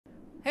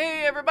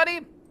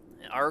everybody!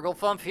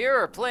 Arglefump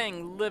here,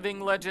 playing Living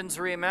Legends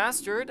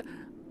Remastered,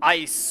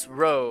 Ice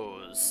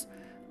Rose.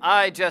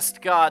 I just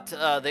got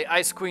the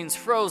Ice Queen's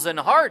Frozen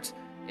Heart.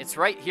 It's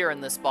right here in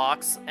this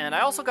box, and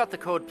I also got the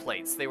code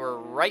plates. They were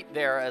right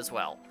there as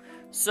well.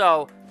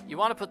 So, you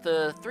want to put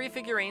the 3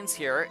 figurines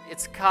here.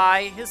 It's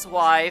Kai, his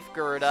wife,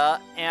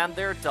 Gerda, and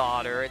their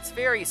daughter. It's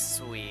very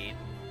sweet.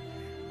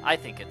 I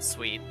think it's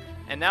sweet.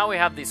 And now we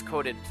have these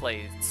coded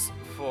plates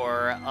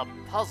for a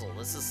puzzle.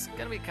 This is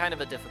going to be kind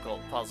of a difficult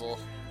puzzle.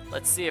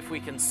 Let's see if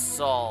we can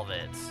solve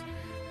it.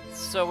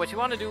 So what you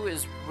want to do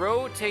is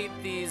rotate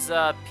these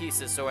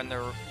pieces so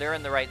they're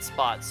in the right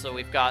spot. So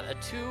we've got a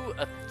 2,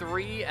 a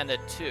 3, and a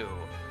 2.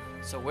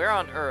 So where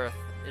on earth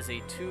is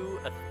a 2,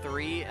 a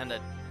 3, and a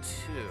 2?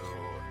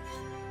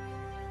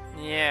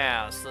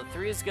 Yeah, so the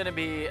 3 is going to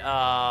be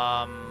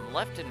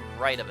left and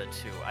right of a 2.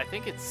 I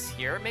think it's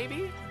here,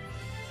 maybe?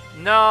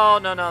 No,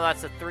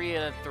 that's a 3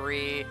 and a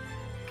 3.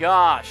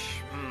 Gosh,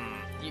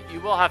 you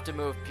will have to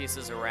move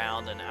pieces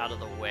around and out of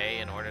the way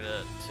in order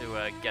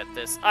to get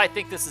this. I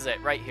think this is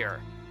it, right here.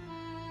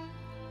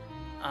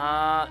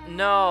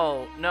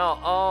 No,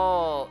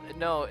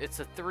 it's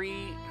a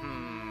 3.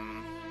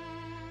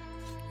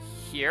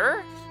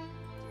 Here?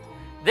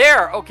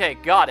 There, okay,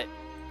 got it.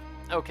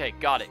 Okay,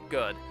 got it,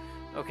 good.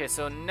 Okay,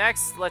 so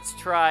next, let's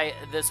try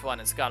this one.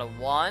 It's got a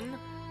 1,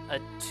 a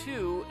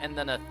 2, and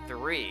then a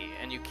 3.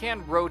 And you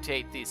can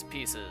rotate these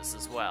pieces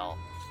as well.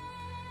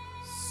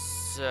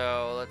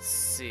 So, let's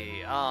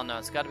see. Oh, no,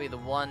 it's got to be the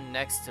 1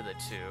 next to the 2.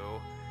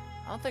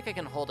 I don't think I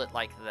can hold it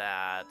like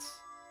that.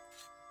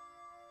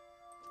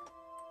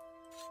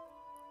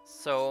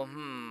 So,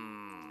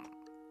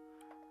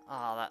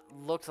 Oh, that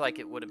looked like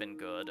it would have been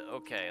good.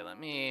 Okay, let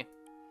me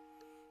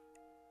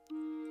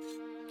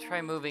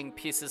try moving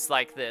pieces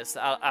like this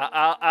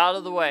out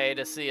of the way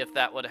to see if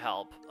that would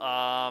help.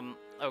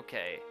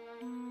 Okay.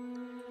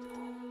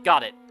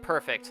 Got it.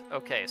 Perfect.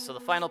 Okay, so the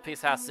final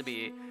piece has to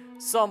be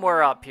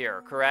somewhere up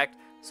here, correct?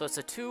 So it's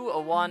a 2,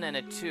 a 1, and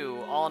a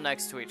 2 all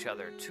next to each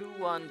other. 2,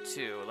 1,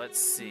 2. Let's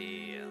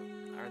see.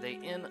 Are they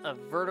in a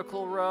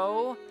vertical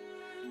row?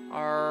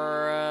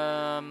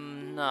 Or,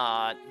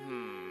 not?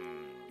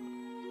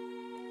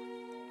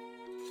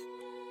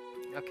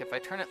 Okay, if I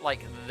turn it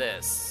like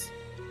this.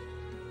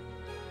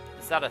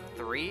 Is that a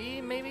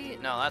 3, maybe?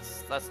 No,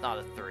 that's not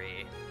a 3.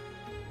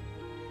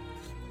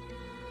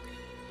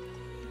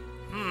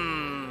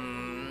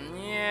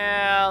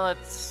 Yeah,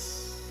 let's...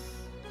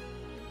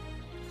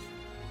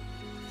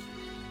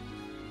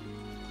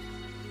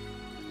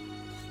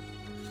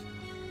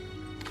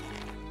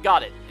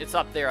 Got it. It's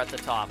up there at the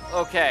top.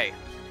 Okay.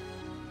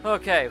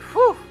 Okay.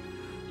 Whew.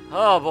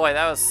 Oh boy,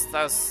 that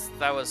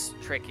was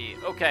tricky.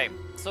 Okay,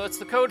 so it's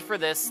the code for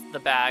this, the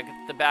bag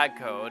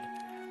code.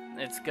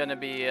 It's gonna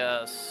be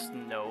a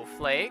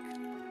snowflake,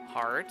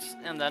 heart,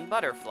 and then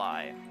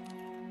butterfly.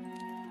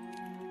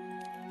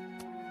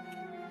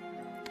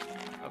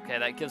 Okay,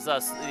 that gives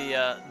us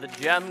the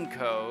gem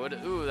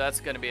code. Ooh, that's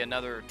gonna be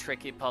another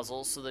tricky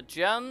puzzle. So the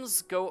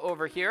gems go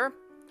over here.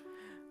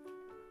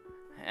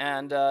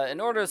 And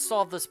in order to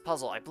solve this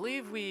puzzle, I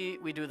believe we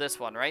do this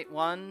one, right?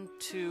 1,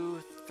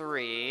 2,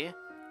 3,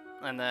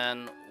 and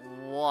then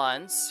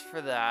once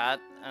for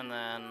that, and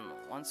then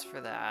once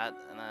for that,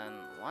 and then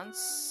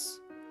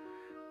once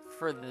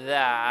for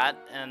that,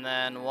 and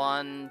then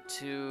 1,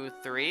 2,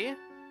 3.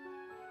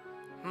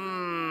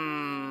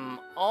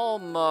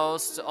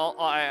 Almost.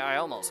 I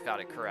almost got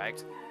it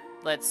correct.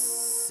 Let's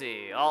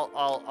see.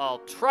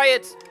 I'll try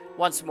it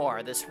once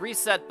more. This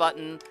reset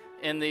button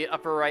in the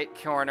upper right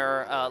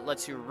corner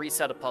lets you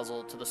reset a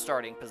puzzle to the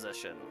starting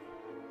position.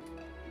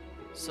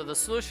 So the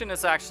solution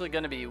is actually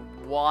going to be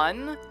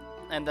 1,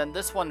 and then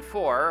this one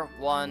 4.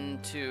 1,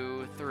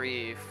 2,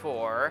 3,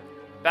 4.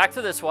 Back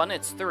to this one,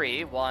 it's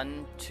 3.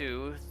 1,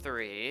 2,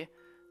 3.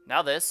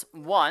 Now this,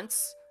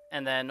 once,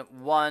 and then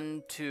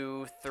 1,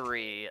 2,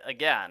 3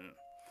 again.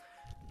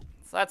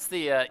 So that's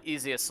the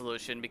easiest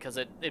solution because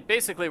it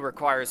basically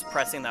requires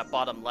pressing that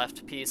bottom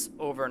left piece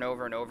over and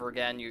over and over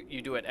again.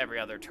 You do it every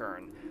other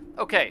turn.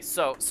 Okay,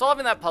 so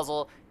solving that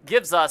puzzle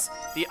gives us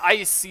the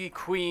Icy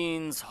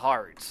Queen's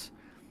Heart.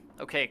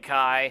 Okay,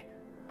 Kai,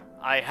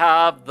 I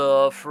have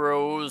the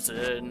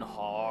frozen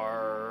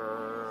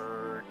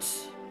heart.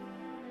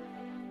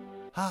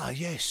 Ah,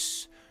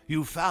 yes,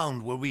 you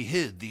found where we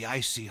hid the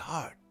icy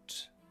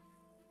heart.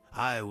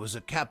 I was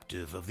a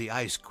captive of the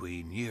Ice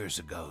Queen years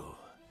ago.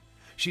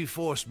 She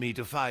forced me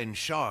to find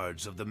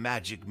shards of the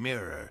magic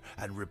mirror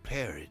and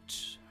repair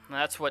it.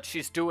 That's what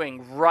she's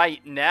doing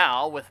right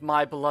now with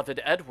my beloved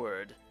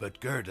Edward. But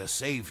Gerda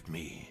saved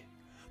me.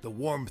 The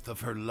warmth of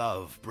her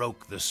love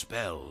broke the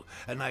spell,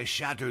 and I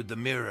shattered the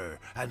mirror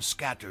and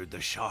scattered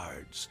the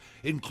shards,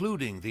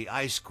 including the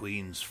Ice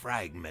Queen's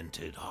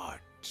fragmented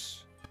heart.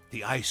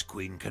 The Ice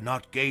Queen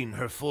cannot gain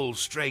her full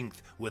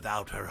strength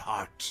without her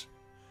heart.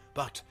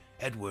 But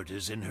Edward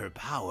is in her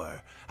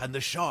power, and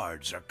the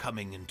shards are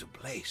coming into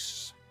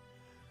place.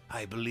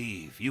 I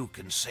believe you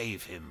can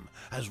save him,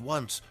 as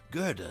once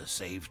Gerda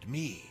saved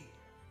me.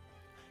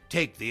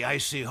 Take the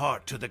icy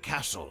heart to the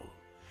castle.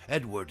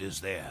 Edward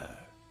is there.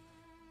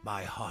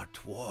 My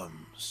heart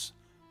warms.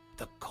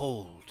 The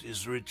cold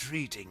is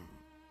retreating.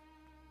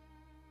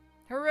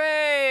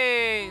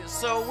 Hooray!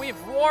 So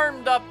we've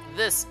warmed up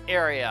this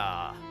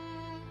area.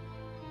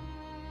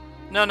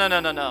 No.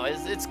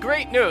 It's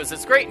great news.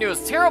 It's great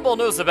news. Terrible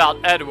news about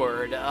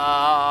Edward.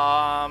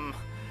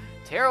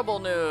 Terrible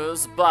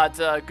news, but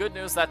good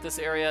news that this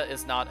area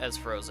is not as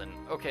frozen.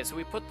 Okay, so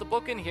we put the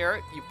book in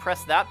here. You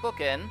press that book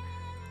in.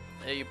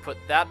 You put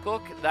that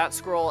book, that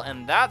scroll,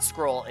 and that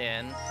scroll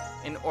in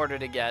order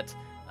to get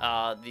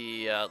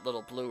the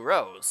little blue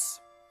rose.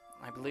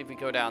 I believe we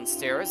go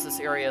downstairs. This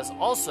area is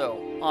also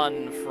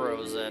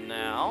unfrozen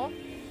now.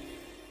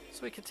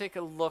 So we can take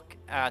a look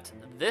at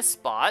this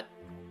spot.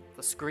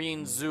 The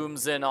screen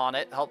zooms in on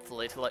it,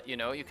 helpfully, to let you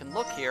know. You can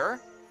look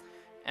here,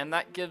 and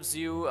that gives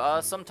you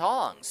some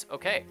tongs.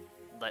 Okay,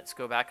 let's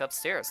go back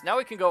upstairs. Now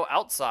we can go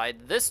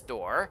outside this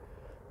door.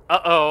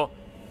 Uh-oh,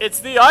 it's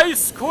the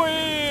Ice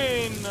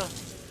Queen!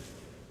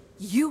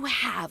 You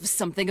have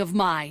something of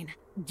mine.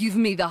 Give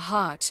me the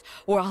heart,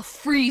 or I'll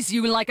freeze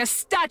you like a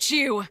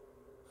statue!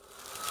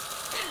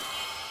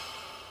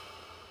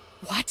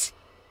 What?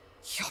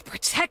 You're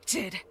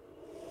protected!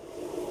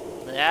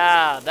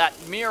 Yeah,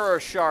 that mirror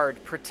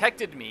shard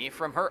protected me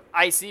from her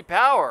icy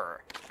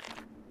power.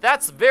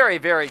 That's very,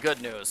 very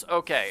good news.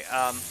 Okay,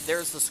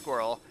 there's the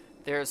squirrel.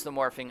 There's the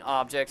morphing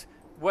object.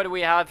 What do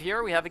we have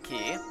here? We have a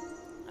key.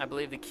 I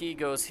believe the key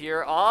goes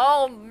here.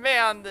 Oh,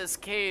 man, this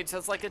cage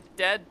has like a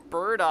dead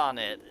bird on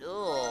it.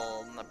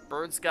 Ugh, the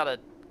bird's got a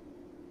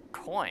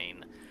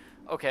coin.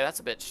 Okay,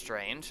 that's a bit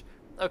strange.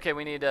 Okay,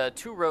 we need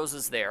 2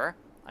 roses there.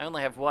 I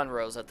only have 1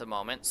 rose at the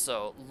moment,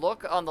 so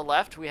look on the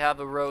left. We have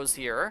a rose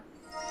here.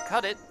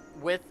 Cut it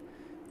with...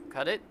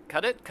 Cut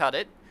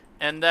it.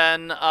 And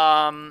then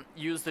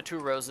use the 2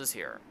 roses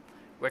here.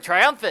 We're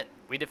triumphant.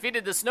 We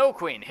defeated the Snow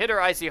Queen, hid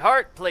her icy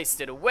heart,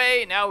 placed it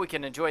away. Now we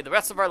can enjoy the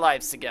rest of our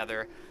lives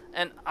together.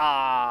 And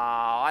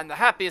I'm the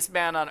happiest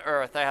man on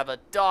earth. I have a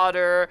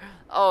daughter.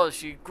 Oh,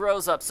 she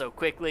grows up so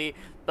quickly.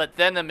 But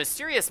then a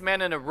mysterious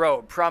man in a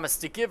robe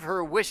promised to give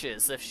her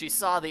wishes if she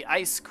saw the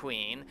Ice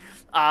Queen.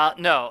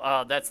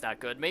 No, that's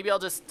not good. Maybe I'll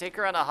just take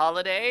her on a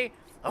holiday?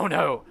 Oh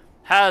no.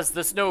 Has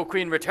the Snow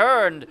Queen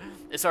returned?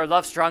 Is our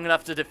love strong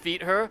enough to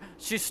defeat her?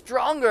 She's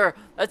stronger!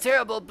 A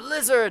terrible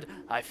blizzard!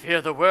 I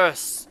fear the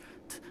worst.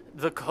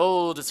 The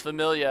cold is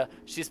familiar.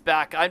 She's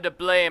back. I'm to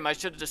blame. I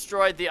should have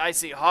destroyed the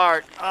icy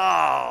heart.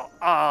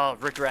 Oh,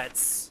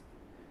 regrets.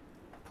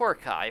 Poor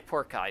Kai.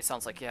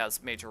 Sounds like he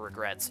has major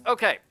regrets.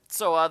 Okay,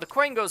 so the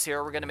coin goes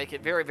here. We're going to make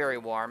it very, very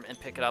warm and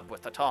pick it up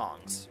with the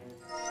tongs.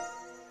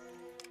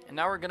 And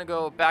now we're going to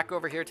go back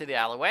over here to the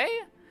alleyway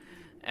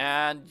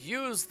and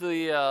use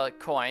the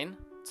coin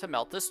to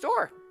melt this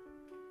door.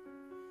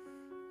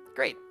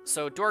 Great.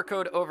 So door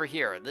code over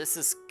here. This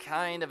is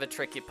kind of a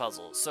tricky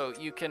puzzle. So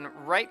you can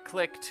right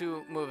click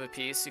to move a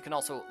piece. You can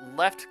also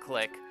left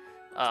click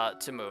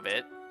to move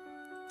it.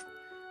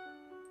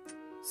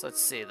 So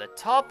let's see. The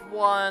top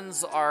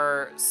ones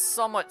are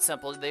somewhat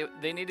simple.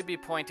 They need to be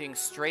pointing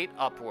straight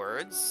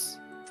upwards.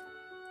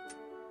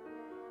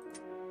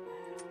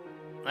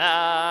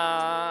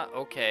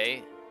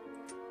 Okay.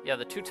 Yeah,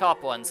 the 2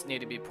 top ones need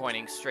to be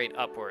pointing straight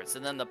upwards.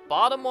 And then the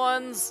bottom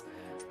ones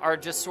are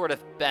just sort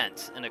of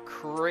bent in a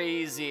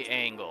crazy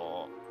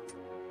angle.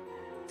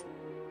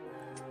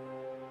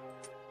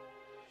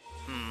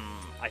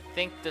 I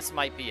think this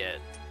might be it.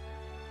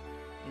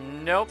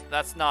 Nope,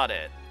 that's not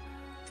it.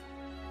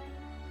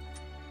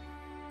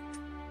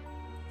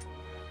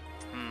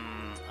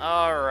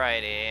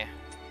 Alrighty.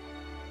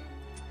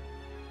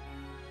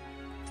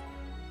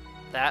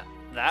 That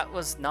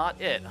was not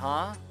it,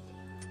 huh?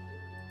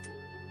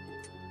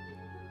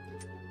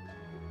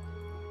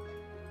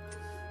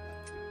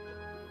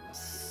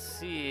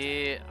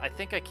 See, I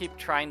think I keep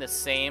trying the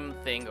same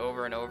thing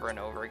over and over and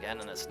over again,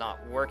 and it's not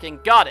working.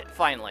 Got it,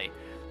 finally.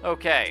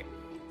 Okay,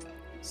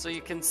 so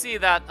you can see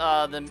that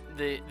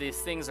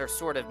these things are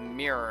sort of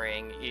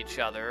mirroring each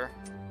other.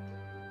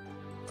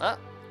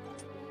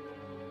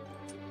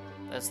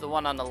 As the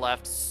one on the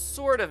left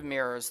sort of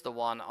mirrors the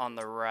one on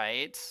the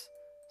right.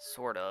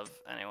 Sort of,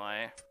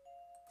 anyway.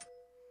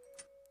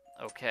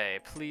 Okay,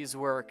 please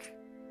work.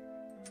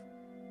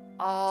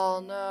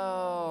 Oh,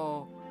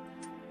 no.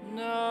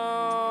 No.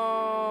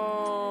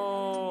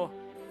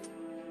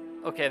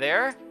 Okay,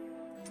 there?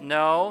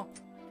 No.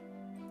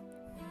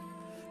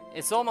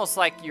 It's almost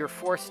like you're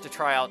forced to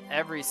try out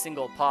every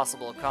single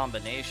possible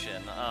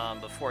combination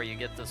before you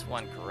get this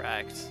one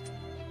correct.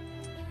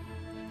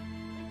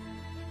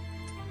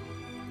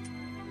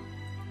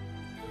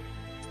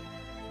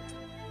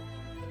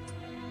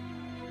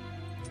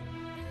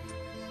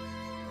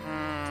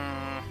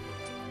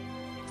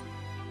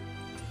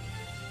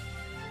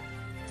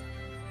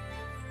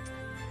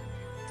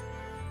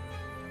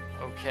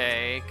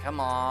 Okay, come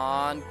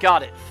on.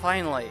 Got it,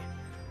 finally.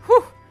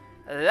 Whew!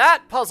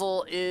 That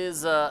puzzle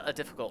is a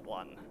difficult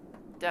one.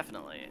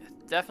 Definitely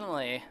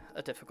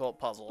a difficult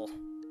puzzle.